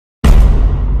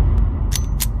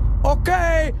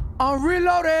Okay, I'm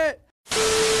reloaded.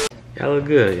 Y'all look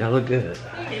good. Y'all look good.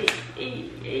 Hey.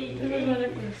 Look at my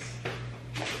necklace.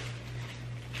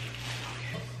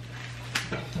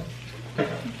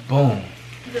 Boom.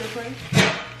 Is it recording?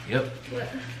 Yep. What?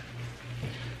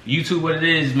 YouTube, what it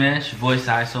is, man. It's your boy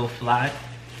Sayysooflyy.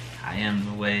 I am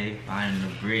the wave. I am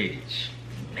the bridge.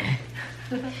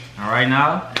 Alright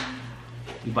now,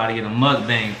 we about to get a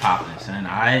mukbang popping, son.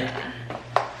 Alright?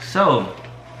 So,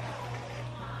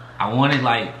 I wanted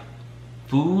like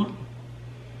food,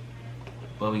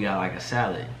 but we got like a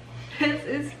salad. This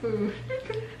is food.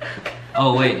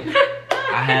 Oh wait,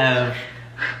 I have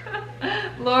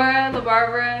Laura,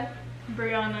 LaBarbara,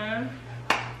 Brianna.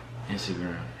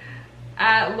 Instagram.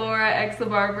 At Laura X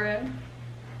LaBarbara.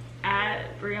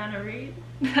 At Brianna Reed.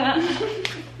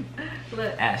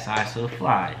 Look. At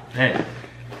Sayysooflyy. Hey.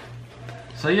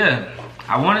 So yeah,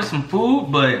 I wanted some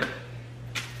food, but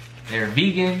they're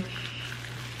vegan,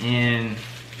 and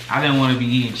I didn't want to be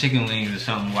eating chicken wings or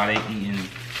something while they eating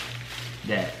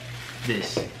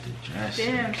this.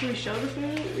 Damn, should we show the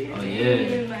food? Oh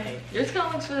yeah. Like, Yours kind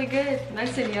of looks really good.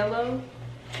 Nice and yellow.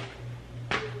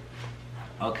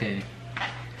 Okay.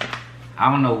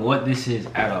 I don't know what this is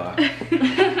at all.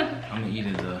 I'm gonna eat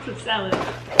it though. it's a salad.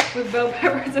 With bell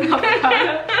peppers and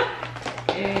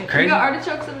avocado. And Crazy. you got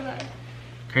artichokes in that.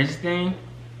 Crazy thing,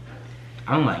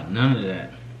 I don't like none of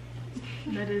that.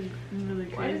 That is really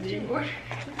Why did crazy. you order?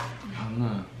 I don't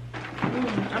know.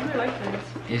 I really like this.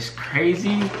 It's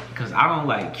crazy because I don't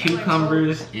like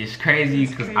cucumbers. It's crazy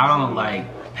because I don't like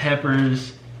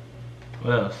peppers.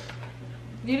 What else?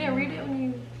 You didn't read it when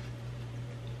you...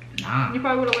 Nah, You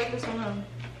probably would have liked this one, huh?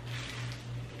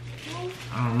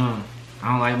 I don't know. I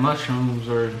don't like mushrooms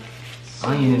or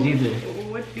onions either.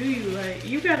 What do you like?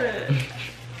 You gotta.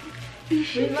 What do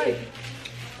you like?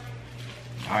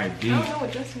 Alright, I dude. don't know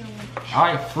what dressing I want.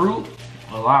 I like fruit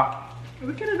a lot.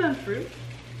 We could have done fruit.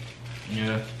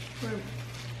 Yeah.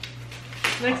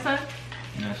 Next time,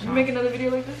 That's you not. make another video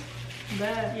like this?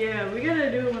 Bad. Yeah, we gotta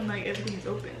do it when like everything's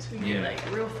open, so we can Yeah. get like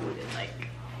real food and like.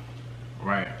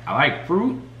 Right. I like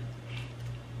fruit.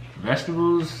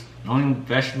 Vegetables. The only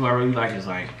vegetable I really like is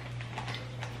like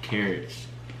carrots.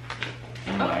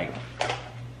 And Oh. like,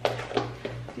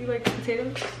 Do you like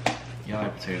potatoes? yeah, I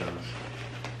like potatoes.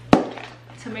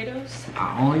 Tomatoes?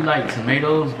 I only like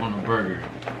tomatoes on a burger.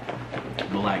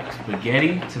 But like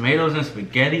spaghetti, tomatoes and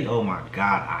spaghetti, oh my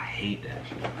god, I hate that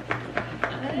shit.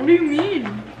 What do you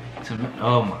mean?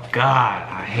 Oh my god,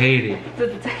 I hate it. Is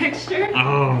it the texture?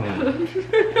 Oh.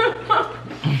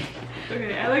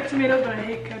 Okay, I like tomatoes, but I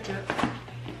hate ketchup.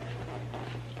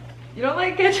 You don't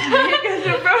like ketchup? I hate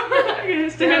ketchup, bro. I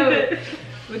can't stand Yo, it.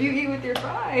 What do you eat with your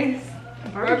fries?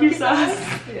 Barbecue sauce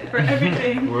Yeah. for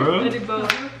everything. Bro, I do both.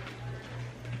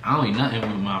 I don't eat nothing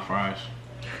with my fries.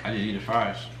 I just eat the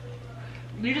fries.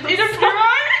 You just eat a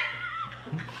fry?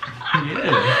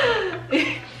 Yeah.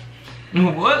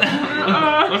 What?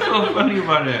 What's so funny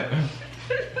about that?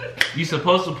 You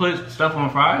supposed to put stuff on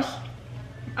fries?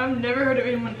 I've never heard of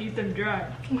anyone eat them dry.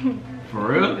 For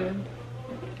real?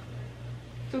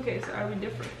 It's okay, so are we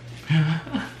different?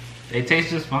 They taste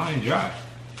just fine dry.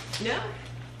 Yeah.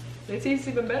 They taste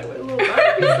even better with a little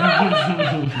barbecue sauce.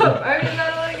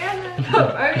 Original organa.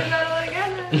 Original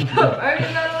organa.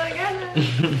 Original organa.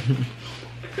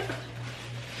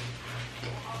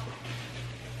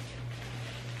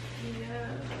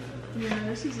 Yeah,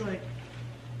 this is like.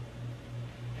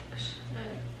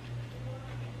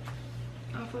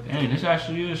 Dang, this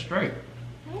actually is straight.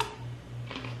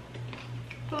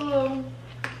 Hello.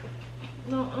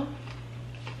 No.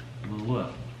 With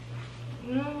what?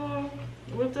 No.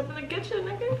 What's up in the kitchen,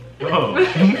 nigga? Oh.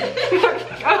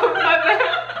 Oh, my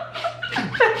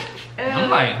bad. I'm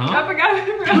like, huh? I forgot.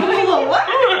 What?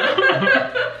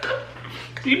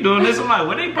 You doing this? I'm like,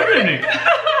 what they put in it?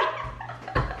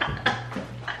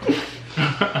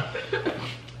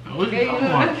 What Okay, you you talking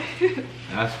know about? what?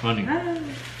 That's funny. I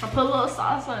put a little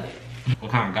sauce on it.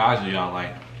 What kind of guys do y'all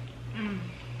like?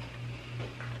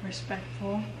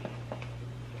 Respectful.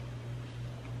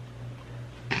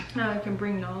 I can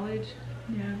bring knowledge,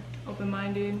 Yeah.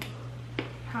 open-minded,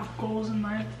 Have goals in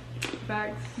life.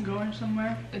 facts, Going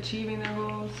somewhere. achieving their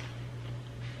goals.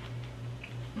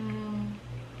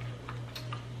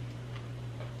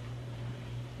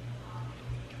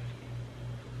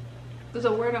 There's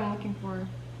a word I'm looking for,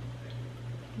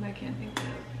 and I can't think of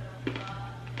it.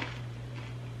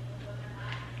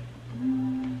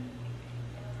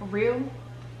 Real?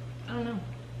 I don't know.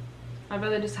 I'd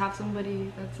rather just have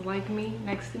somebody that's like me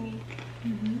next to me.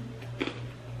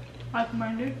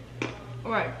 Like-minded.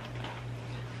 Right.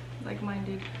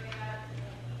 Like-minded.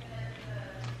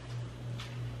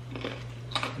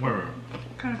 Word.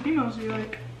 kind of females do you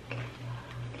like?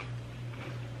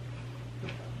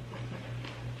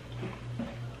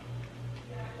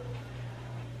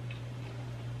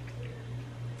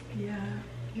 Yeah.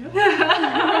 Yep.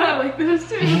 I like those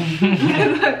too.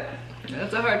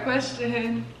 That's a hard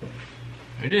question.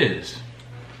 It is.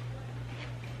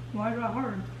 Why is that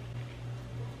hard?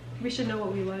 We should know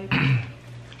what we like.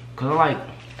 Cause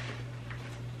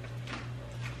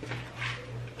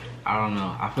I don't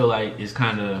know. I feel like it's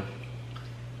kind of.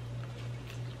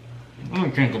 Let me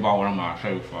think about what I'm gonna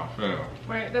say before I fail.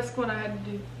 Right, that's what I had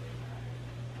to do.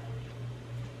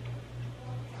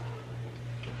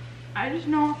 I just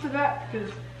know off of that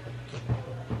because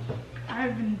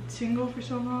I've been single for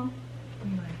so long.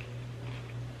 I'm like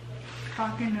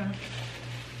talking to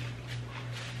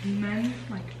men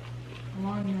like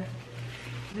along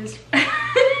this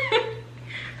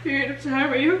period of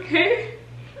time. Are you okay?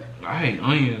 I hate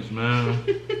onions, man.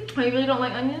 Oh, you really don't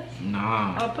like onions?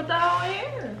 Nah. Oh, put that on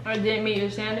here. Or didn't meet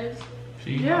your standards?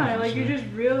 See, Yeah, like you just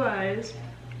realize,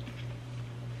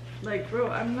 like, bro,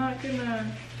 I'm not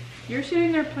gonna. You're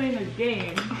sitting there playing a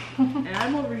game, and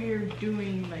I'm over here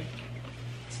doing like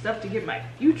stuff to get my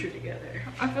future together.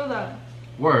 I feel that.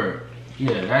 Word.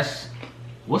 Yeah, that's.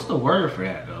 What's the word for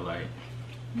that though? Like.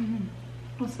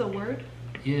 What's the word?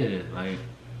 Yeah, like.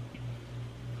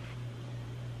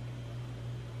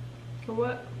 For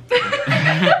what?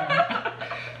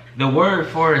 The word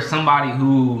for somebody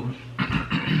who.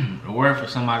 The word for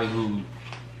somebody who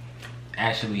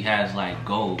actually has like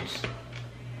goals.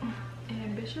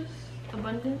 Ambitious?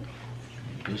 Abundant?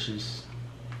 Ambitious.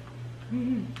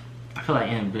 I feel like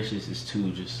ambitious is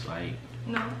too just like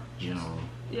No. general.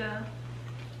 Yeah.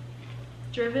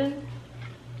 Driven?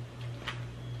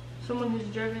 Someone who's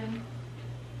driven.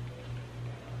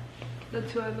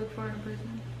 That's who I look for in a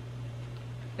person.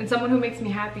 And someone who makes me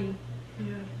happy.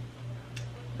 Yeah.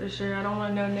 For sure. I don't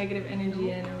want no negative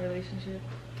energy in a relationship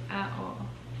at all.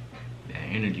 That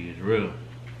energy is real.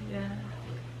 Yeah.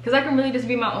 Because I can really just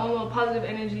be my own little positive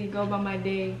energy, go about my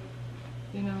day,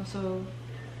 you know, so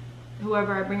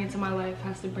whoever I bring into my life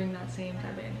has to bring that same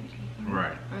type of energy.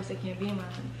 Right. Or else they can't be in my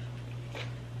life.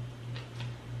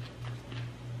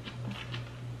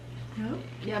 Yep.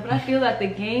 Yeah, but I feel that the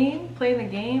game, playing the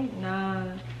game, nah.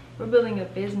 We're building a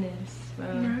business, bro.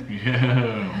 Right.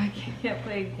 Yeah. I can't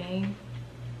play a game.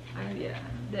 Yeah,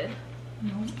 I'm dead.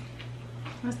 No.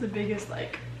 That's the biggest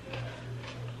like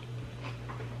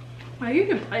you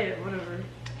can play it, whatever.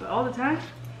 But all the time?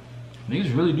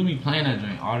 Niggas really do be playing that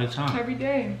drink all the time. Every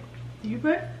day. Do you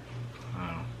play?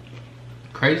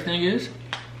 Crazy thing is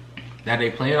that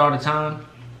they play it all the time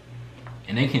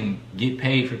and they can get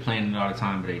paid for playing it all the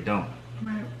time, but they don't.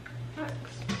 Right.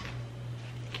 Facts.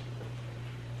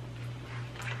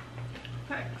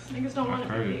 Facts. Niggas don't want to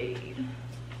heard be it. paid.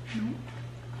 No.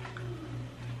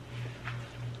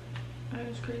 That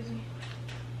is crazy.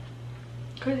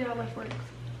 Crazy how life works.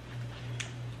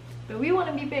 But we want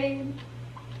to be paid.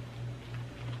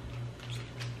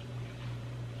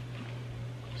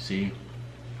 See,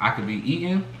 I could be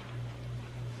eating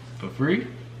for free,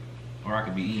 or I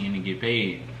could be eating and get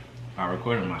paid by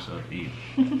recording myself eat.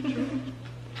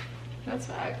 That's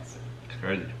facts. It's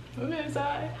crazy. Okay,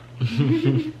 Sai.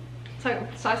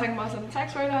 Sai's talking about some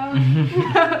text right now.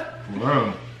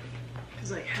 Bro,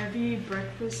 Cause like heavy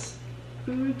breakfast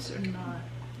foods or not?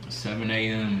 7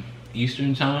 a.m.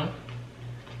 Eastern time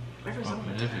Breakfast or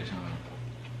only. Pacific time.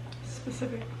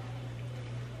 Specific.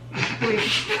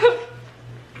 Wait.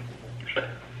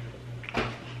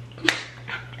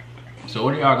 So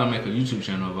what are y'all gonna make a YouTube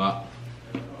channel about?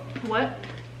 What?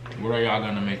 What are y'all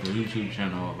gonna make a YouTube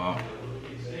channel about?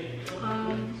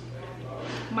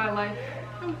 My life.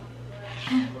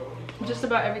 Just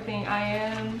about everything I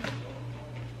am.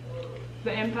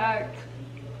 The impact.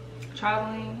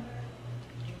 Traveling.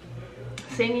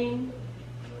 Singing.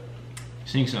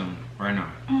 Sing something right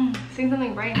now. Sing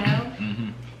something right now.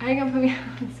 How you gonna put me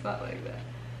on the spot like that?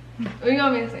 What you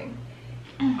want me to sing?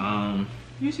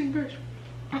 You sing first.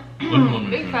 What do you want me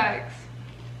to Big sing? facts.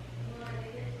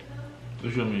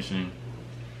 What you want me to sing?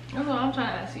 That's what I'm trying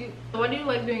to ask you. What do you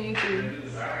like doing YouTube?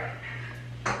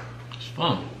 It's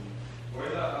fun.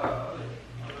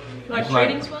 Like It's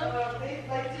trading's like- fun?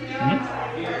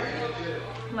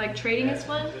 Like trading is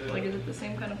fun? Like is it the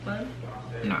same kind of fun?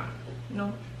 Nah.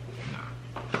 No.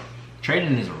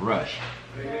 Trading is a rush.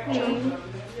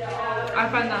 I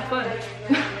find that fun.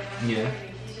 Yeah.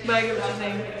 But I get what you're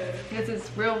saying. Because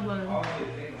it's real fun.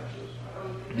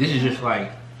 This is just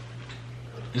like,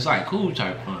 it's like cool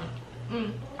type fun.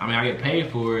 I mean, I get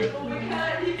paid for it.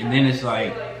 And then it's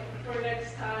like,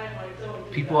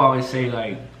 people always say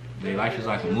like, their life is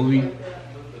like a movie.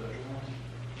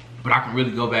 But I can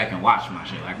really go back and watch my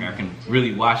shit. Like I can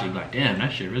really watch it like, damn,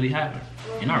 that shit really happened.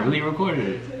 And I really recorded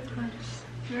it. That's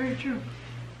very true.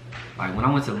 Like when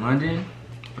I went to London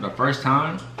for the first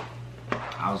time,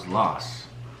 I was lost.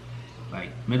 Like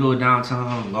middle of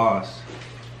downtown, lost.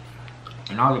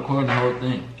 And I was recording the whole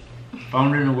thing.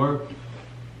 Phone didn't work,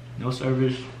 no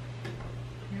service.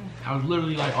 I was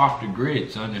literally like off the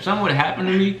grid, son. If something would have happened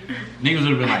to me, niggas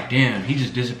would have been like, damn, he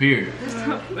just disappeared.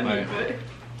 Like,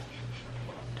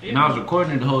 and I was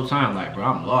recording it the whole time, like, bro,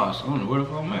 I'm lost. I don't know where the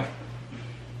fuck I'm at.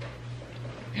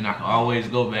 And I can always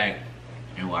go back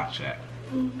and watch that.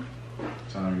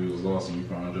 Time you was lost and you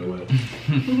found your way.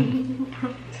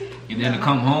 And then to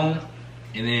come home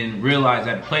and then realize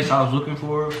that the place I was looking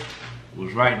for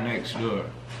was right next door.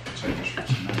 Check this shit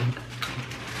tonight.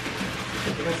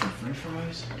 They got some french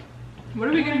fries? What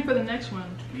are we getting for the next one?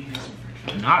 We got some french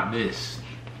fries. Not this.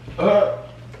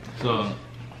 So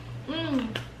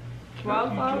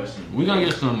Wildflowers? we're gonna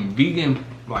get some vegan,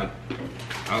 like,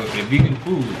 I would say vegan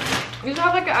food. You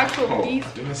have like an actual piece.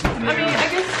 They got some I mean, I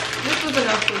guess this was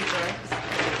enough food for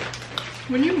us.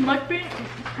 When you mukbang,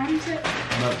 how do you say it?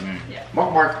 Mukbang.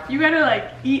 Mark. You gotta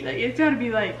like eat, like it's gotta be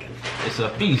like, It's a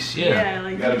feast, yeah.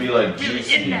 like You gotta be like really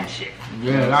juicy. in that shit.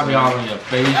 Yeah, that'll be all in your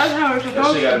face. That's how it's That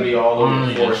supposed shit to gotta be. be all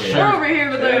over your We're forehead. We're over here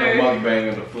with And a our. mukbang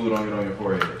of the food on your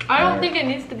forehead. I don't think it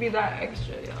needs to be that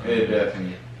extra, yo. It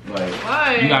definitely. Like,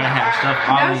 Why? You gotta have stuff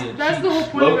all in your That's the cheeks.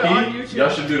 whole point of low it on key, YouTube. y'all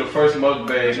should do the first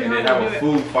mukbang should and then have have to a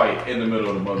do food fight in the middle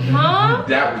of the mukbang. Huh?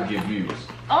 That would get views.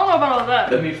 I don't know about all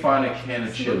that. Let me find a can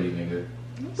of chili, nigga.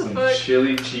 the Some fuck?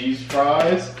 chili cheese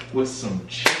fries with some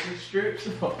chicken strips.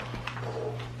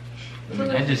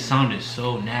 That just sounded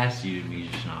so nasty to me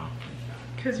just now.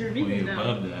 Cause you're We vegan now.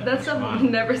 above that. That That's stuff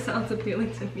fine. never sounds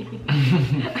appealing to me.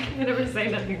 I can never say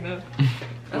nothing though.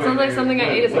 That sounds like something I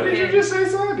ate as a What did you kid. just say,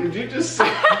 son? Did you just say?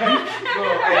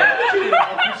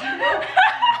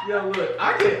 Yo, look,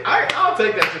 I'll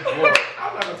take that shit for work.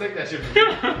 I'm not gonna take that shit for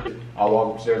you. I'll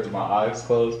walk upstairs with my eyes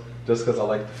closed just because I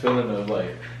like the feeling of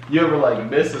like, you ever like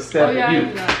miss a step Oh yeah, I and do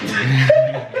you.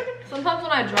 that. Sometimes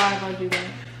when I drive, I do that.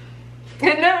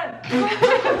 And then,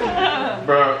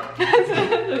 Bro.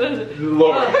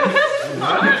 Lord.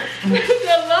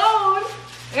 alone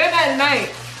and at night,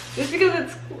 just because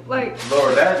it's like.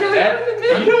 Lord, that, you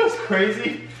know what's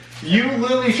crazy? You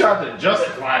literally tried to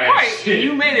justify that Right, shit.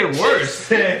 you made it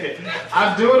worse.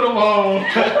 I do it alone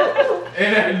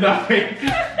and at night.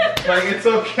 Like, it's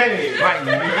okay. Right,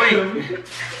 wait.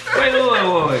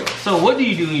 So what do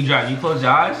you do when you drive? You close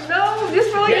your eyes? No, just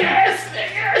for like. Yes,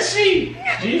 nigga, she.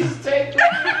 Jesus, take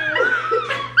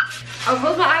I'll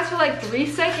close my eyes for like 3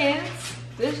 seconds.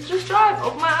 Just drive,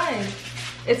 open my eyes.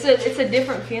 It's a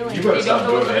different feeling. You better You don't stop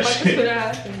know what doing the that fuck is shit. gonna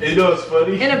happen. You know what's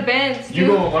funny? In a Benz, You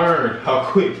too. gonna learn how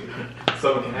quick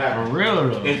something can For happen real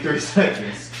though. in 3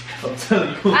 seconds. I'm telling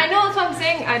you. I know, that's what I'm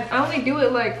saying. I only do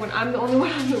it like when I'm the only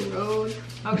one on the road.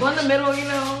 I'll go in the middle, you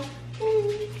know.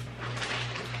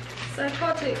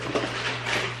 Psychotic.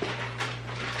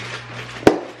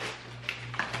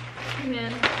 Hey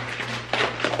man.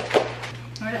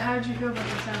 How did you feel about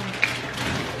the salad?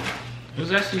 It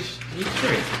was actually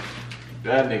straight.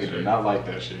 That nigga did not like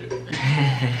that shit.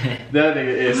 That nigga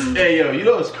is. Hey yo, you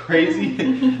know what's crazy?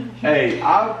 Hey,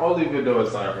 I've only been doing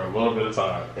science for a little bit of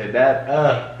time, and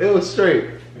that it was straight.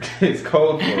 It's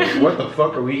cold for us. What the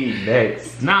fuck are we eating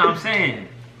next? Nah, I'm saying,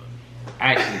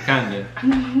 actually, kinda.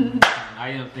 I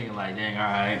am thinking like, dang, all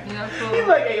right. You know, He's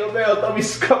like, hey yo, man, throw me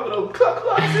some couple of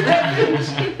clocks in that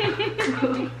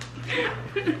bitch. Is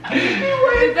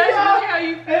that really how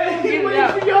you feel? Hey, Get it wait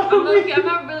out. for y'all. I'm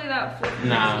not really that full.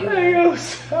 Nah. Hey yo,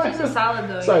 It's just a salad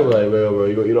though. so I'm like, bro,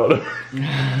 you gonna eat all the.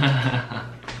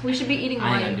 We should be eating I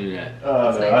ain't light. gonna do that. No, I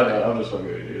know, I'm just fucking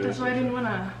with you. That's why I didn't want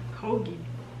a hoagie.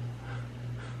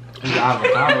 It's an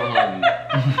avocado hoagie.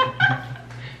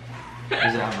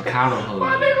 It's an avocado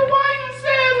My hoagie. nigga, why you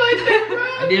saying like that, bro?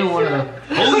 I didn't want a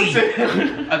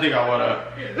hoagie. I think I want a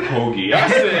hoagie. I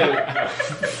said,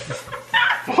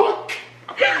 fuck.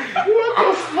 What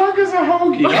the fuck is a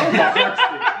hoagie?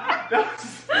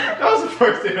 That was the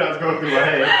first thing that was going through my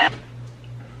head.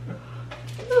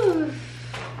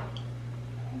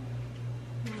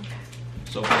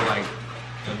 So for like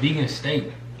a vegan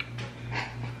steak,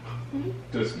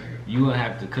 This nigga. you wouldn't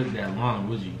have to cook that long,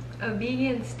 would you? A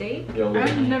vegan steak? Yo, look,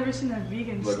 I've never seen a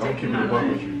vegan look, I'm steak. keeping in it my up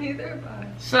life. with you. Neither have I.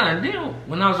 Son, then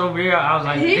when I was over here, I was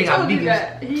like, He they got told you vegan.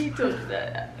 that. He told you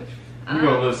that. You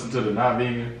gonna listen to the not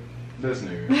vegan? This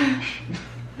nigga.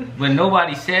 But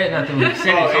nobody said nothing when he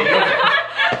said it. So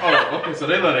Oh, okay, so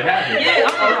they let it happen. yeah,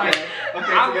 I'm like,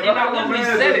 Okay, you know, when he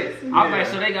said it, I was like,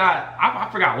 so they got, I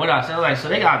forgot what I said. I was like, so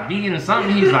they got vegan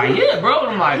something. He's like, yeah, bro.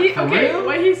 And I'm like, for Okay, real?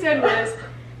 what he said was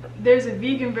there's a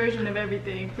vegan version of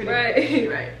everything. Right.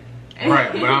 Right.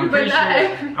 Right, but I'm pretty not sure.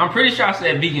 every- I'm pretty sure I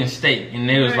said vegan steak, and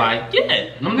they was Right. like, yeah.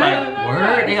 And I'm No, like, no, no, word,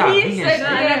 no. they got He vegan said steak.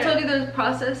 And I told you there's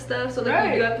processed stuff, so like Right.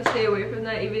 you do have to stay away from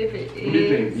that, even if it What do you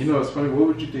think? is. You know, it's funny. What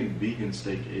would you think vegan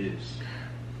steak is?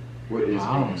 What is I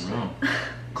vegan don't steak? know.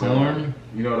 Corn.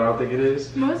 You know what I think it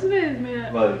is? Most of it is made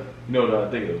up. Like, you know what I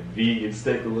think a vegan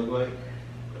steak would look like?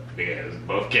 Big ass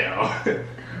buff cow.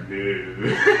 Dude.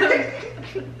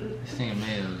 This thing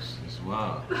made is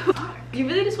wild. You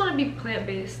really just want to be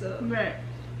plant-based though. Right.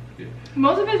 Yeah.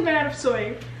 Most of it's made out of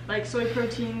soy, like soy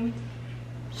protein,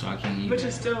 So I can't eat which that.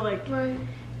 is still like Right.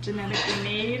 genetically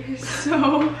made.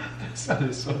 So That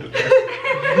sounded so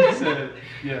He said,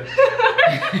 yes.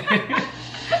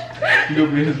 You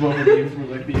gonna be in his mama eating food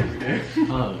like me every day.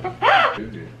 Oh.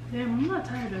 damn, I'm not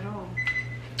tired at all.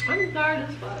 I'm tired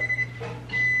as fuck.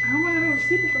 I don't want to go to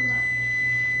sleep if I'm not.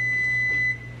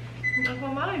 That's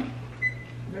my mind.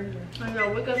 I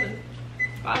gotta wake up in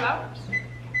 5 hours.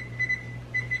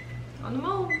 On the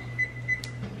move.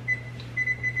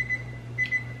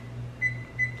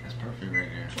 That's perfect right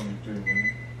there. 23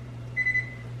 minutes.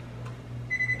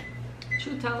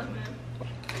 True talent, man.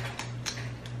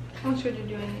 I'm sure you're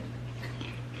doing it.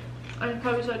 I should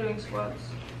probably start doing squats.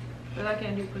 But I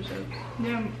can't do push-ups.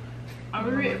 Damn, are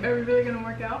we really gonna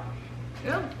work out?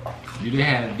 Yeah. Do they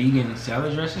have vegan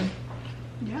salad dressing?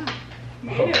 Yeah.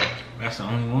 Yeah. That's the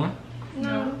only one.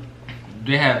 No.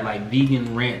 They have like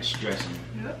vegan ranch dressing.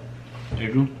 Yep. They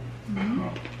do.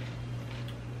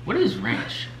 What is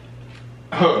ranch?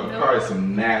 Oh, probably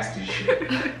some nasty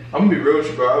shit. I'm gonna be real with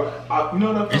you, bro. You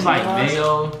know what? It's like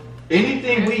mayo.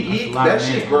 Anything we That's a eat, lot that of shit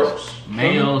mayonnaise. gross.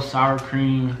 Mayo, sour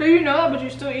cream. So you know that, but you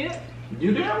still eat it?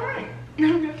 You did that right.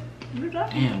 Okay. Good job.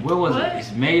 Damn, what was What? it?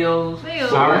 It's mayo, Mayo.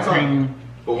 sour What's up? cream,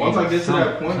 But once I get to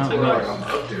that point, Something to where like else.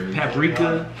 I'm up there.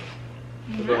 paprika.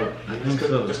 Like, I think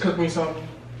so. just cook me something.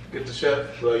 Get the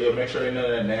chef. Like, yo, make sure ain't none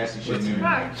of that nasty shit What's in there.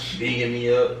 Right. Vegan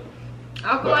me up.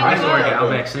 I'll But I used to work like at Yeah.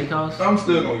 Outback Steakhouse, I'm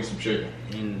still gonna eat some chicken.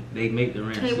 and they make the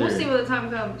ranch Hey, we'll there. see when the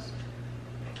time comes.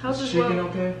 How's Is this chicken well?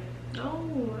 okay?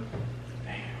 No.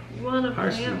 You want a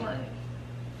Parsley. plant life.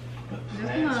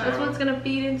 Plants, That's bro. what's gonna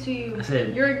feed into you. I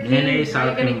said You're a king. mayonnaise, Are sour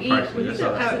you gonna cream, eat parsley. what you That's said?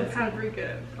 all I said.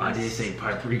 Paprika. I did say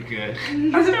paprika.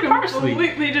 That's said parsley.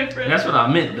 completely different. That's what I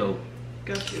meant though.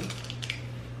 Got you.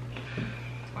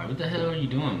 Like, what the hell are you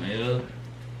doing, man?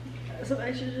 Some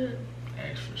extra shit.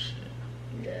 Extra shit.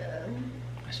 Yeah.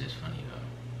 That's just funny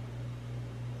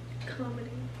though.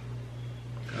 Comedy.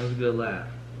 That was a good laugh.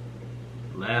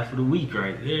 Laugh of the week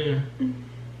right there.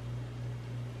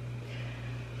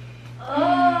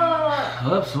 Oh.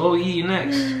 Up, so what we eating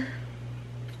next?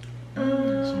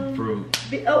 Some fruit.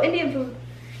 Indian food.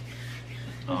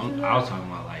 I was talking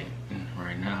about like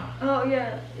right now. Oh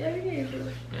yeah. Yeah, we can eat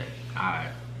food. But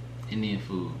alright. Indian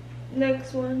food.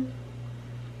 Next one.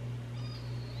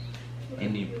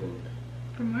 Indian food.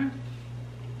 From where?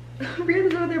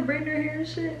 Rihanna's over there braiding her hair and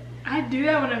shit. I do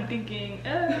that when I'm thinking.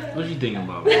 What you thinking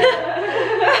about? Man?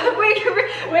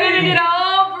 Wait to get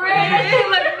all braided. She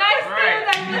look nice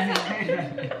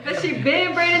Right. too. But she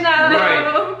been braiding that Right.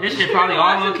 little. This shit probably all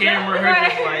on camera. Her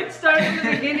just Right. Started from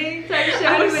the beginning type shit.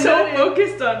 I was don't so even know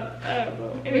focused on. I don't know.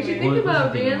 What you Anyway, think What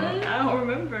about, you thinking Rihanna? I don't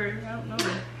remember. I don't know.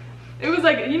 It was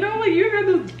like, you know, like you heard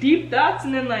those deep thoughts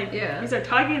and then like Yeah. you start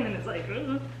talking and then it's like,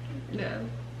 Yeah.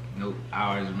 Nope.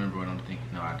 I always remember what I'm thinking.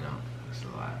 No, I don't. That's a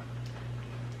lie.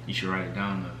 You should write it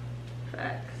down though.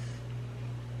 Facts.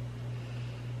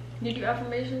 You do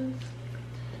affirmations?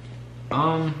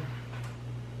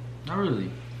 Not really.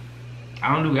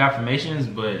 I don't do affirmations,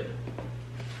 but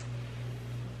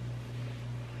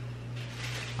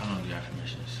I don't do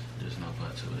affirmations. There's no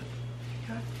but to it.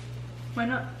 why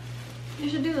not? You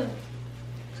should do them.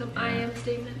 Some I Yeah. am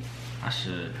statements. I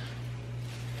should.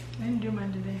 I didn't do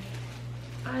mine today.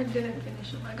 I didn't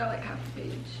finish them. I got like half a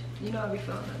page. You know I be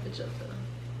filling that bitch up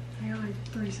though. I got like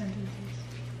 3 sentences.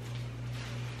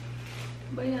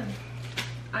 But yeah,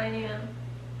 I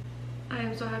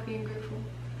am so happy and grateful.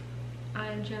 I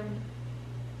am German.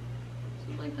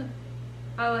 Something like that.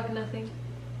 I like nothing.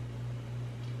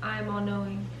 I am all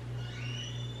knowing.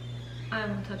 I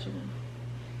am untouchable.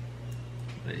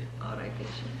 But All that good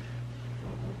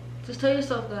shit. Just tell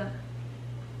yourself that.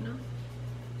 No?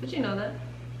 But you know that.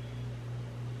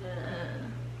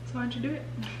 So why don't you do it?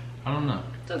 I don't know.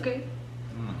 It's okay.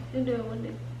 I don't know. You'll do it one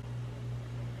day.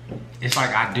 It's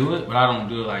like I do it, but I don't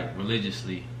do it like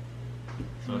religiously.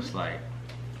 So it's like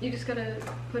You just gotta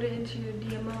put it into your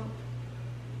DMO.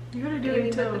 You gotta do Daily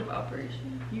it method until of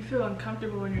operation. you feel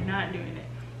uncomfortable when you're not doing it.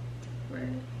 Right?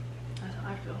 That's how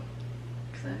I feel.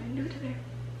 Cause I didn't do it today.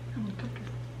 I'm uncomfortable.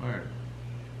 word.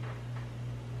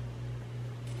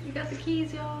 We got the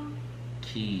keys, y'all.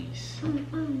 Keys.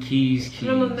 Mm-mm. Keys.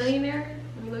 When I'm a millionaire,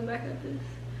 when we look back at this,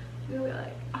 we're gonna be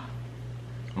like, oh.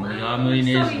 When we Wow, all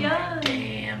millionaires, so young.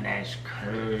 damn, that's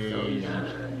crazy. So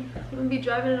young. I'm gonna be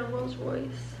driving in a Rolls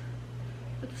Royce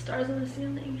with the stars on the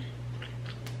ceiling.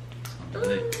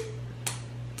 Lit.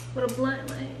 With a blunt,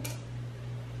 like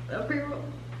a pre-roll.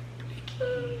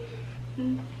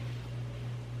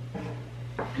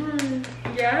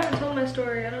 Yeah, I haven't told my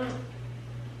story. I don't.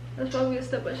 That's probably a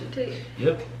step I should take.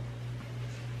 Yep.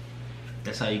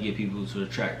 That's how you get people to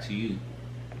attract to you.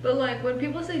 But like when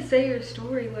people say your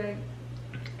story, like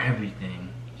Everything.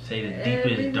 Say the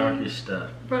Everything. deepest, darkest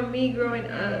stuff. from me growing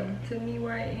up to me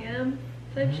where I am,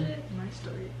 type shit. My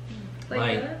story.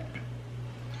 Like- That.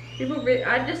 People,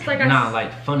 I just like Not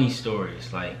like funny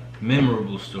stories, like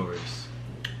memorable stories.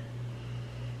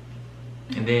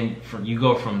 And then you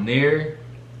go from there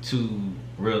to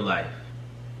real life.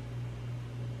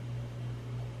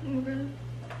 Okay.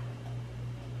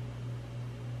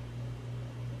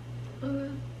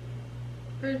 Okay.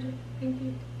 Heard you. Thank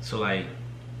you. So like,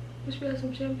 Wish we had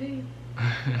some champagne.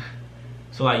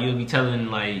 so like you'll be telling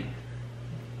like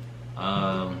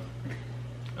a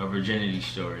virginity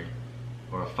story,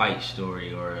 or a fight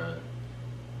story, or a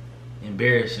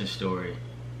embarrassing story,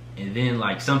 and then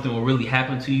like something will really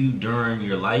happen to you during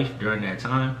your life during that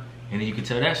time, and then you can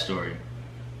tell that story.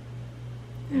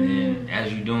 And then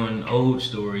as you're doing old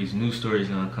stories, new stories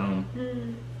gonna come.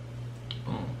 Boom.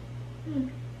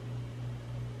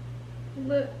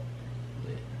 Lit.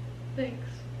 Lit. Thanks.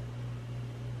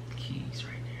 Keys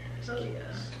right there. Oh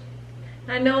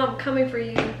yeah. I know I'm coming for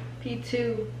you,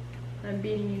 P2. I'm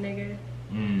beating you, nigga.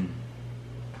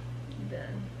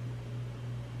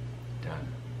 Done.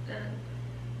 Done.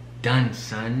 Done,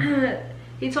 son.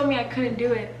 He told me I couldn't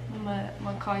do it. I'm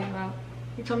gonna call you out.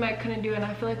 He told me I couldn't do it, and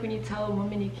I feel like when you tell a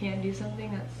woman you can't do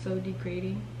something, that's so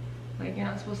degrading. Like, you're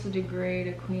not supposed to degrade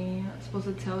a queen. You're not supposed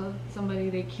to tell somebody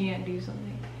they can't do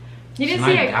something. You didn't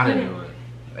say I gotta couldn't. do it.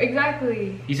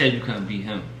 Exactly. He said you couldn't beat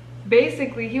him.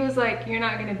 Basically, he was like, you're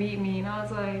not gonna beat me. And I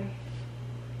was like,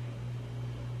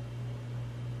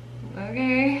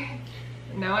 okay.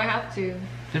 Now I have to.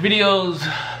 The video's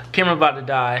camera about to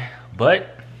die,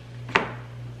 but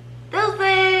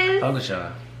Deuces! I'll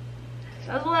y'all.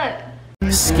 That's what?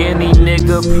 Skinny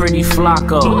nigga, pretty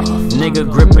flocko. Nigga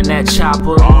gripping that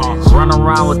chopper. Run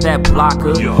around with that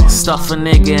blocker. Stuff a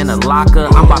nigga in a locker.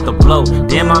 I'm about to blow.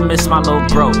 Damn, I miss my little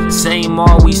bro. Same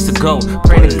mall we used to go.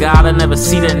 Pray to God I never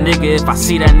see that nigga. If I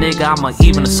see that nigga, I'ma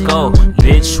even a skull.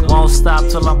 Bitch, won't stop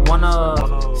till I'm one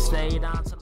of. Stay